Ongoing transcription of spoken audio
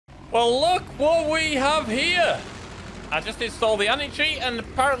Well, look what we have here. I just installed the anti-cheat, and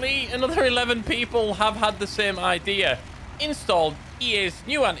apparently another 11 people have had the same idea. Installed EA's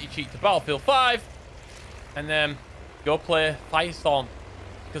new anti-cheat to Battlefield 5, and then go play Firestorm.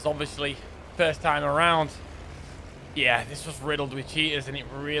 Because obviously, first time around, yeah, this was riddled with cheaters, and it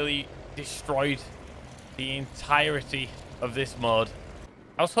really destroyed the entirety of this mode.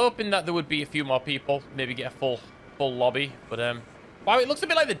 I was hoping that there would be a few more people, maybe get a full lobby, but wow, it looks a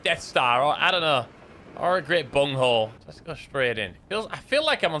bit like the Death Star, or I don't know, or a great bunghole. Let's go straight in. I feel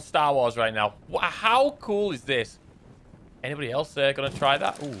like I'm on Star Wars right now. How cool is this? Anybody else gonna try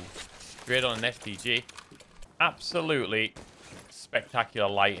that? Ooh, straight on an STG. Absolutely spectacular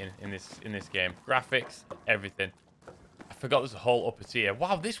lighting in this game. Graphics, everything. I forgot there's a whole upper tier.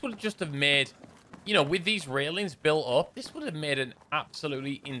 Wow, this would just have made, you know, with these railings built up, this would have made an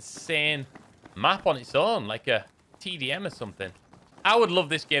absolutely insane map on its own, like a TDM or something. I would love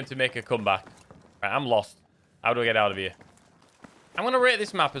this game to make a comeback. Right, I'm lost. How do I get out of here? I'm going to rate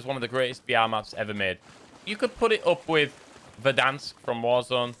this map as one of the greatest BR maps ever made. You could put it up with Verdansk from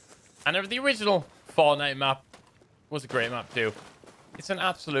Warzone. And the original Fortnite map was a great map too. It's an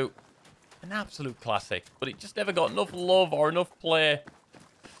absolute classic. But it just never got enough love or enough play.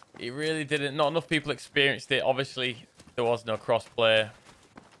 It really didn't. Not enough people experienced it. Obviously, there was no crossplay.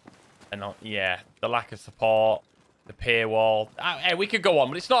 And yeah, the lack of support. The paywall. Hey, we could go on,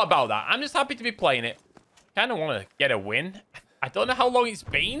 but it's not about that. I'm just happy to be playing it. Kind of want to get a win. I don't know how long it's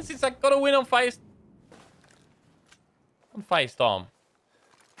been since I got a win on Firestorm.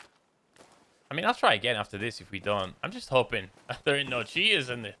 I mean, I'll try again after this if we don't. I'm just hoping there ain't no cheaters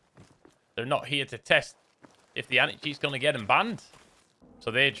and they're not here to test if the anti-cheat's going to get them banned.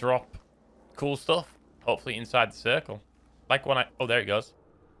 So they drop cool stuff, hopefully inside the circle. Like when oh, there it goes.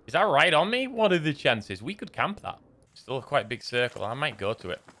 Is that right on me? What are the chances? We could camp that. Still a quite big circle. I might go to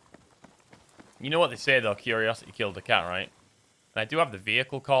it. You know what they say, though? Curiosity killed the cat, right? And I do have the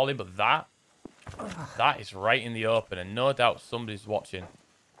vehicle calling, but that is right in the open. And no doubt somebody's watching.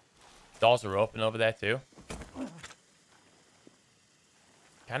 Doors are open over there, too.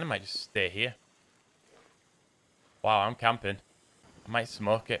 Kind of might just stay here. Wow, I'm camping. I might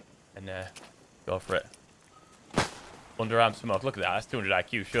smoke it and go for it. Underarm smoke. Look at that. That's 200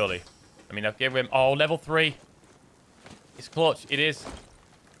 IQ, surely. I mean, I've given him... Oh, level 3. It's clutch. It is.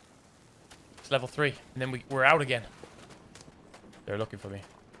 It's level 3. And then we're out again. They're looking for me.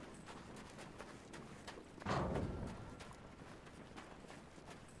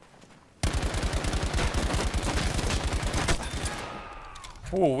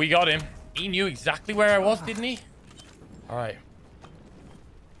 Oh, we got him. He knew exactly where I was, didn't he? All right.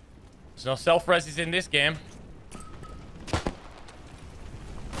 There's no self-reses in this game.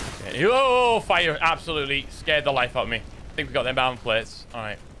 Oh, fire absolutely scared the life out of me. I think we got them bound plates. All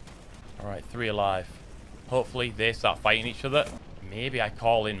right. All right, 3 alive. Hopefully they start fighting each other. Maybe I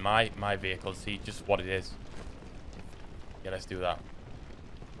call in my vehicle to see just what it is. Yeah, let's do that.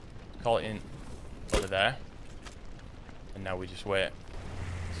 Call it in over there. And now we just wait.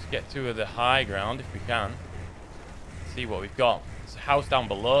 Let's get to the high ground if we can. See what we've got. There's a house down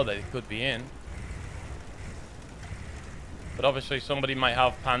below that it could be in. But obviously somebody might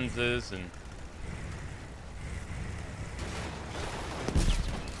have panzers and...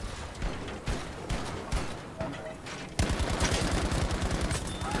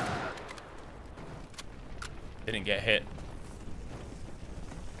 Didn't get hit.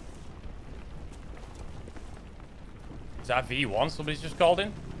 Is that V1 somebody's just called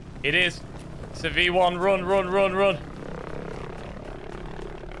in? It is. It's a V1. Run, run, run, run.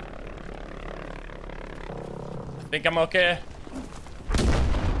 I think I'm okay.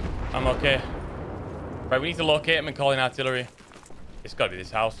 I'm okay. Right, we need to locate him and call in artillery. It's got to be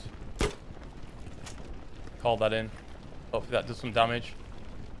this house. Call that in. Hopefully that does some damage.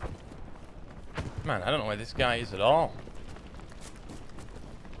 Man, I don't know where this guy is at all.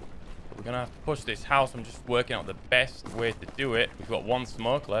 We're going to have to push this house. I'm just working out the best way to do it. We've got 1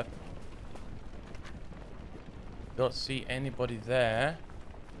 smoke left. Don't see anybody there.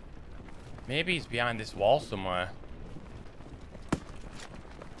 Maybe he's behind this wall somewhere.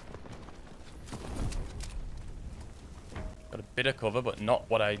 Got a bit of cover, but not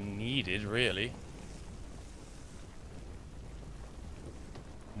what I needed, really.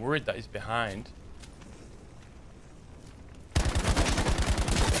 I'm worried that he's behind.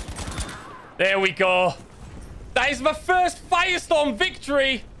 There we go. That is my first Firestorm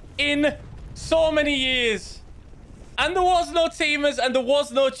victory in so many years. And there was no teamers and there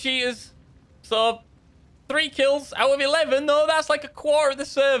was no cheaters. So 3 kills out of 11. No, that's like a quarter of the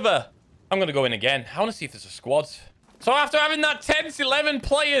server. I'm going to go in again. I want to see if there's a squad. So after having that tense 11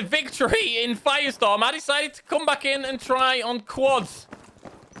 player victory in Firestorm, I decided to come back in and try on quads.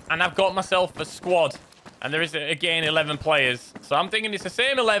 And I've got myself a squad. And there is, again, 11 players. So I'm thinking it's the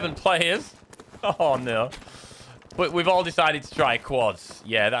same 11 players. Oh, no. But we've all decided to try quads.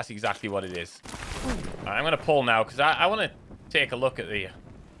 Yeah, that's exactly what it is. All right, I'm going to pull now because I want to take a look at the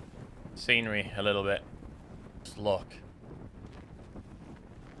scenery a little bit. Just look.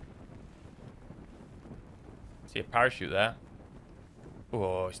 See a parachute there.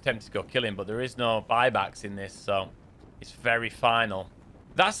 Oh, it's tempted to go kill him, but there is no buybacks in this, so it's very final.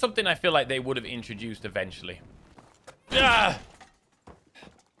 That's something I feel like they would have introduced eventually. Ah!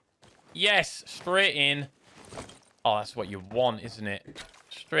 Yes, straight in. Oh, that's what you want, isn't it?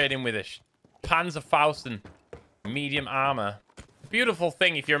 Straight in with a Panzerfaust medium armor. The beautiful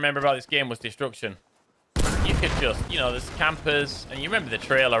thing, if you remember about this game, was destruction. You could just, you know, there's campers, and you remember the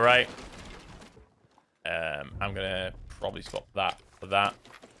trailer, right? I'm gonna probably swap that for that.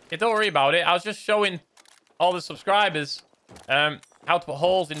 Yeah, don't worry about it. I was just showing all the subscribers how to put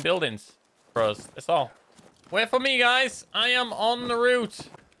holes in buildings for us. That's all. Wait for me, guys. I am on the route.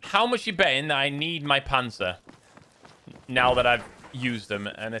 How much you betting that I need my Panzer now that I've used them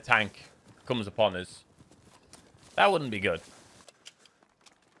and a tank comes upon us? That wouldn't be good.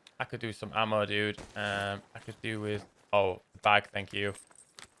 I could do some ammo, dude. I could do with... Oh, bag, thank you.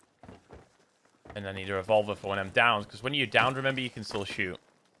 And I need a revolver for when I'm down. Because when you're down, remember, you can still shoot.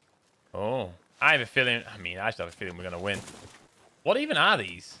 Oh. I have a feeling... I mean, I just have a feeling we're going to win. What even are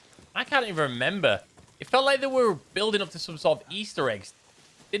these? I can't even remember. It felt like they were building up to some sort of Easter eggs,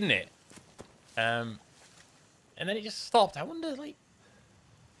 didn't it? And then it just stopped. I wonder, like...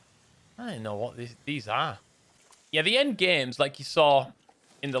 I don't know what these are. Yeah, the end games, like you saw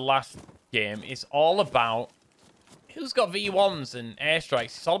in the last game, is all about... Who's got V1s and airstrikes?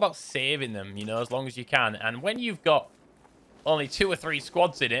 It's all about saving them, you know, as long as you can. And when you've got only 2 or 3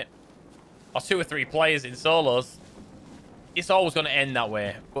 squads in it, or 2 or 3 players in solos, it's always going to end that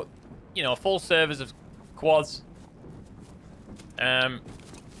way. But, you know, full servers of quads, you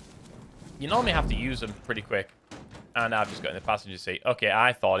normally have to use them pretty quick. And I've just got in the passenger seat. Okay,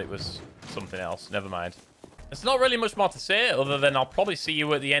 I thought it was something else. Never mind. There's not really much more to say other than I'll probably see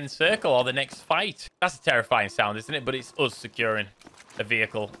you at the end circle or the next fight. That's a terrifying sound, isn't it? But it's us securing a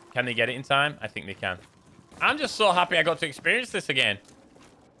vehicle. Can they get it in time? I think they can. I'm just so happy I got to experience this again.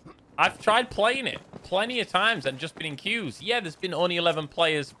 I've tried playing it plenty of times and just been in queues. Yeah, there's been only 11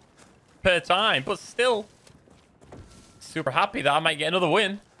 players per time, but still super happy that I might get another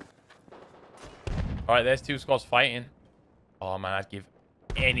win. All right, there's 2 squads fighting. Oh, man, I'd give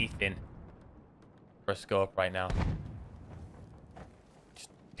anything for a scope right now. Just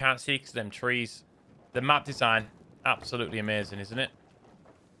can't see because of them trees. The map design, absolutely amazing, isn't it?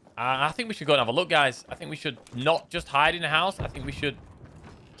 I think we should go and have a look, guys. I think we should not just hide in the house. I think we should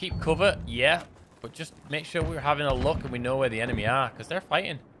keep cover, yeah, but just make sure we're having a look and we know where the enemy are, because they're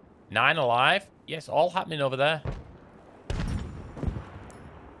fighting. 9 alive. Yes, all happening over there.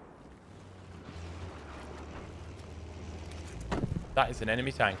 That is an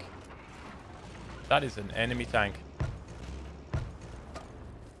enemy tank. That is an enemy tank.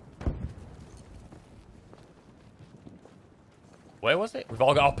 Where was it? We've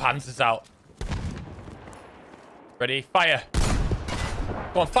all got our panzers out. Ready? Fire.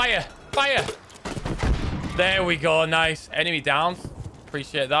 Come on, fire. Fire. There we go. Nice. Enemy down.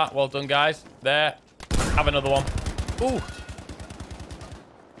 Appreciate that. Well done, guys. There. Have another one. Ooh.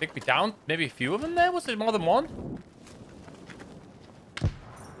 I think we downed maybe a few of them there. Was there more than one?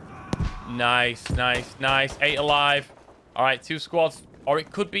 Nice, nice, nice. 8 alive. All right, 2 squads. Or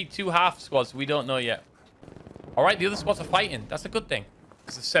it could be 2 half squads. We don't know yet. All right, the other squads are fighting. That's a good thing.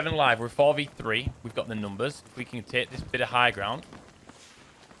 It's a 7 alive. We're 4v3. We've got the numbers. If we can take this bit of high ground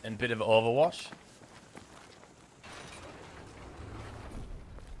and bit of overwash.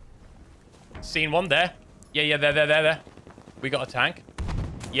 Seen one there. Yeah, there. We got a tank.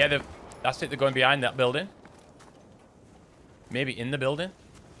 Yeah, that's it. They're going behind that building. Maybe in the building.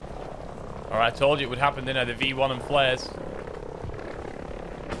 All right, I told you it would happen, didn't I? The V1 and flares.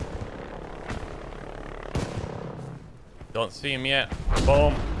 Don't see him yet.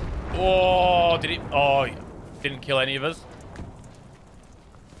 Boom. Oh, did he? Oh, didn't kill any of us.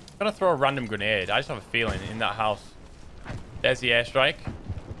 I'm gonna throw a random grenade. I just have a feeling in that house. There's the airstrike.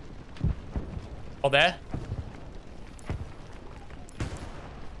 Oh, there.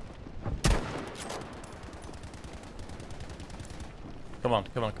 Come on.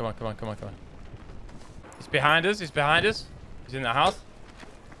 He's behind us. He's in that house.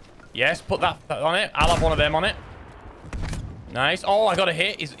 Yes, put that on it. I'll have one of them on it. Nice. Oh, I got a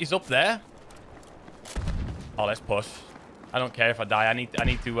hit. He's up there. Oh, let's push. I don't care if I die. I need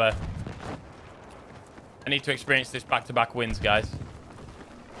to experience this back-to-back wins, guys.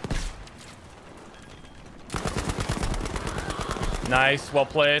 Nice, well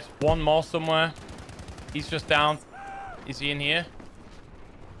played. One more somewhere. He's just down. Is he in here?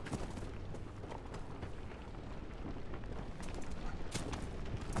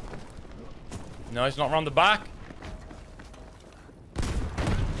 No, he's not around the back.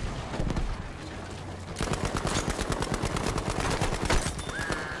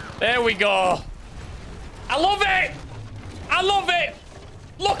 There we go. I love it. I love it.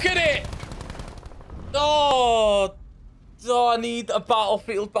 Look at it. Oh, I need a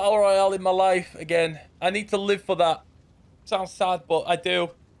Battlefield Battle Royale in my life again. I need to live for that. Sounds sad, but I do.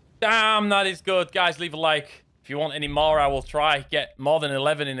 Damn, that is good. Guys, leave a like. If you want any more, I will try. Get more than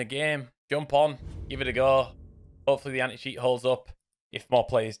 11 in a game. Jump on. Give it a go. Hopefully the anti-cheat holds up. If more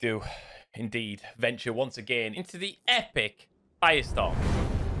players do, indeed, venture once again into the epic Firestorm.